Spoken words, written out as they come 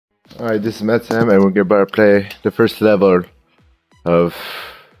Alright, this is Matt Sam, and we're about to play the first level of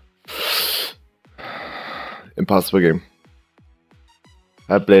Impossible Game.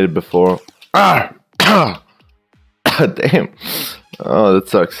 I've played it before. Ah! Damn! Oh, that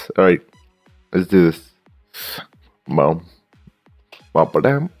sucks. Alright, let's do this. Boom.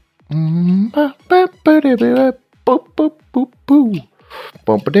 Bum-ba-dam. Boop, boop, boop, boop.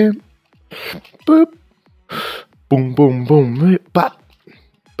 Bum-ba-dam. Boop. Boom, boom, boom. Bop.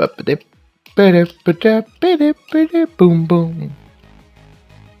 Bop-a-dip. Boom, boom.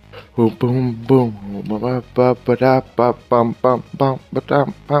 Boom, boom, boom.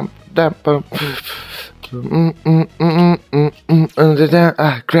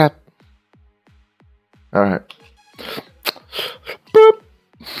 Ah, crap. Alright. Boop.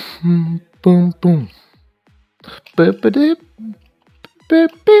 Boom, boom. Boop-a-dip.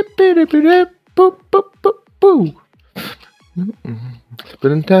 Boop, boop, boop, boop.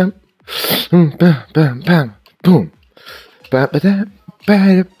 Spinning time. Bam, bam, bam. Boom. Ba-ba-da.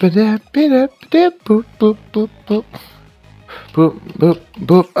 Ba-da-ba-da. Ba-da-ba-da. Boop, boop, boop, boop. Boop, boop,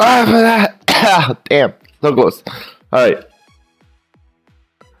 boop. Ah, damn. So close. Alright.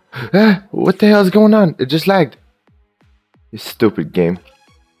 What the hell is going on? It just lagged. You stupid game.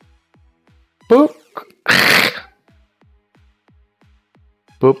 Boop.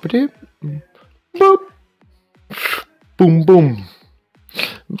 Boop-a-dip. Boop. Boom, boom.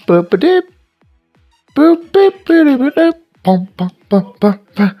 Boop-a-dip. Boop, beep, beep, beep, beep. Bum, bum, bum, bum,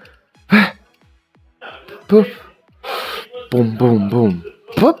 bum. Boop. Boom, boom, boom.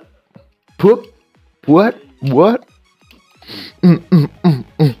 Boop. Boop. What? What?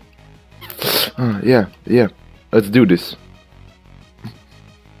 Yeah. Let's do this.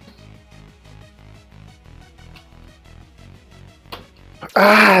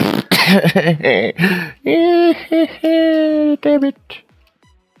 Ah! Damn it.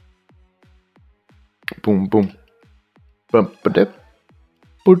 Boom, boom. Bump a dip.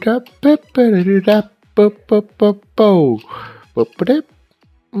 Put up, pip, it up, pop, pop, pop, po. Bump a dip.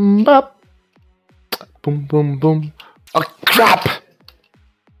 Bop. Boom, boom, boom. Oh, crap!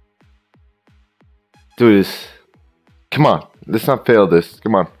 Do this. Come on. Let's not fail this.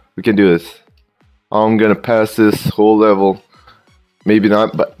 Come on. We can do this. I'm gonna pass this whole level. Maybe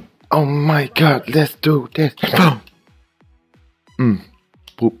not, but oh my god, let's do this. Boom.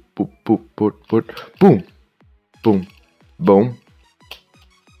 Boop, boop, boop, boop, boop. Boom. Boom. Boom.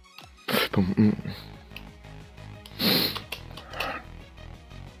 Boom.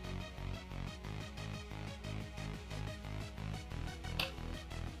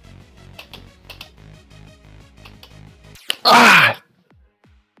 Ah!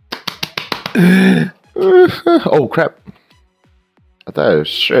 Oh crap. I thought I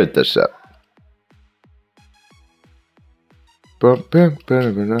shared this up. Boom, boom,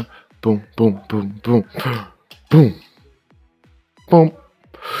 boom, boom, boom, boom, boom, boom, boom,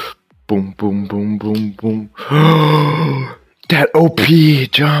 boom, boom, boom, boom, boom. That OP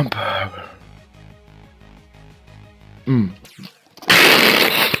jump.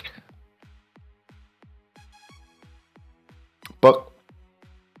 Buck.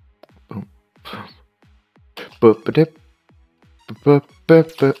 Boom. Boop-a-dip.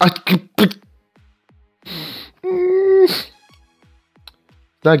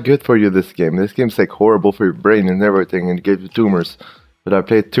 Not good for you, this game. This game's like horrible for your brain and everything, and it gives you tumors. But I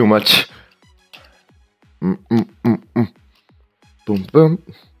played too much. Boom, boom, boom,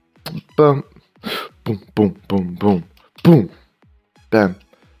 boom, boom, boom, boom, boom, bam,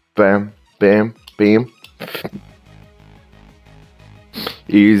 bam, bam, bam.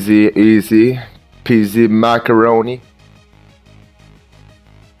 Easy, easy, peasy macaroni.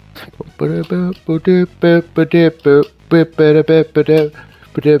 Oh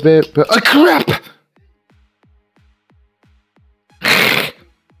crap!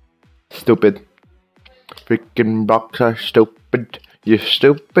 Stupid. Freaking blocks are stupid. You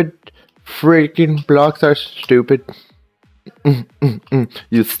stupid. Freaking blocks are stupid.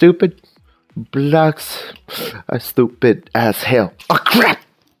 You stupid. Blocks are stupid as hell. Oh crap!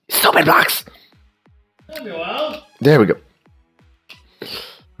 Stupid blocks! There we go.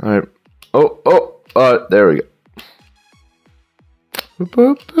 Alright. Oh, there we go.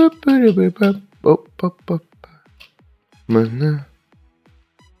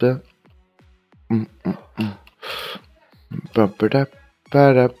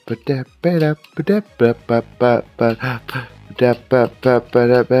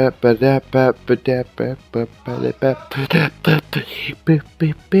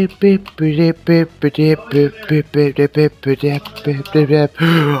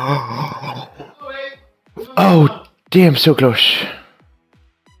 Oh, damn, so close.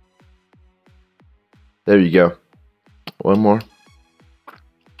 There you go. One more.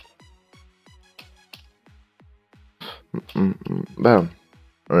 Bam.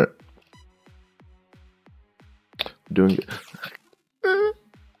 All right. Doing it.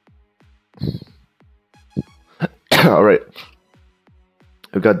 All right.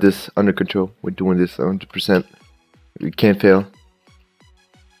 I've got this under control. We're doing this 100%. We can't fail.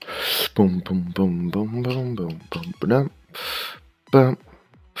 Boom, boom, boom, boom, boom, boom, boom, boom, boom,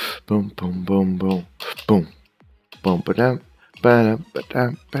 boom, boom, boom, boom, boom, boom, boom.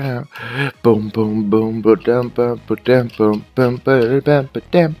 Boom, boom, boom, ba-dum, bum, ba-dum, boom, bum, ba-dum,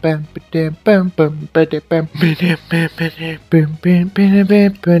 ba-dum, bum, ba-dum, bum, bum, ba-dum, bum, ba-dum, bum, ba-dum, bum,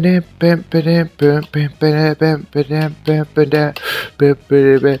 ba-dum, bum, ba-dum, ba-dum,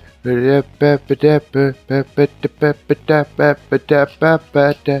 bum,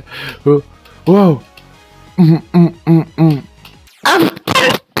 ba-dum, ba-dum, whoa.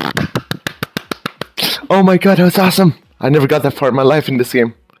 Oh my god, that was awesome. I never got that far in my life in this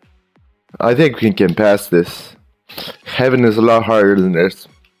game. I think we can get past this. Heaven is a lot harder than this.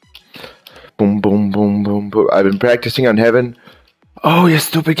 Boom, boom, boom, boom, boom. I've been practicing on heaven. Oh, you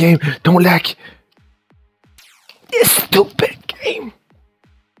stupid game. Don't lag. You stupid game.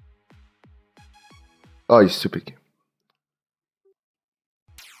 Oh, you stupid game.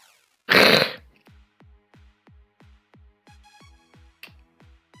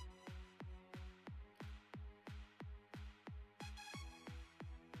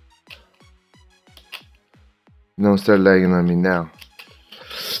 Don't start lagging on me now.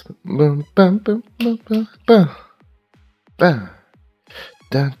 Boom, boom, boom, boom, boom, boom. Bam.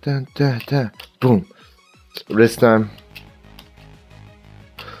 Da, da, da, da. Boom. This time.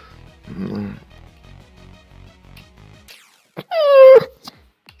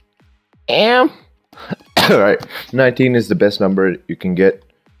 Alright. 19 is the best number you can get.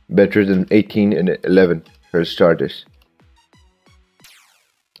 Better than 18 and 11 for starters.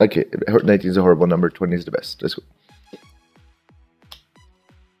 Okay, 19 is a horrible number, 20 is the best. Let's go.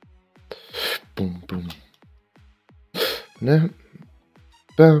 Boom, boom. Bam,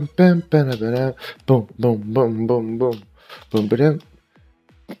 bam, bam, bam, boom, boom, boom, boom, boom, boom, bam,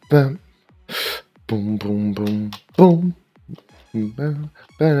 bam, boom, boom, boom, boom. Boom, boom,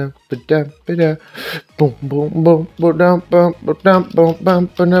 boom, boom, boom, boom, boom, boom, boom, boom, bam, bam,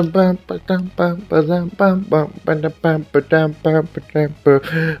 bam, bam, bam, bam, bam, bam, bam, bam, bam,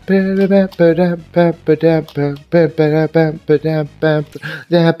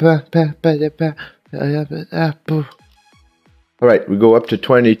 bam. All right, we go up to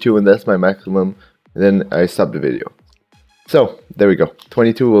 22, and that's my maximum. And then I stop the video. So there we go.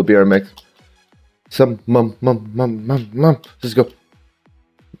 22 will be our max. Mum. Let's go.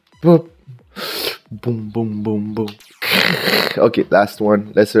 Boom, boom, boom, boom, boom. Okay, last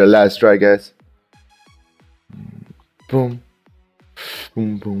one. Let's do the last try, guys. Boom,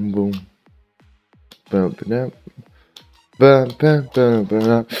 boom, boom, boom. Bum, bum, bum, bum, bum,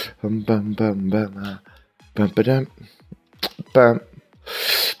 bum, bum, bum, bum, bum, bum, bum, bum,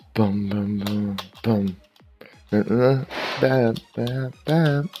 bum, bum, bum. Bam, bam, bam,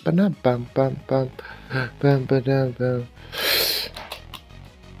 bam, bam, bam, bam, bam, bam, bam.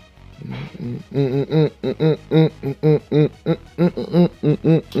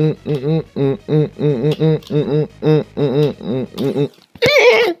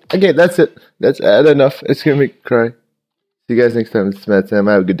 Okay, that's it. That's enough. It's gonna make me cry. See you guys next time. It's Matt Sam.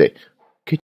 Have a good day.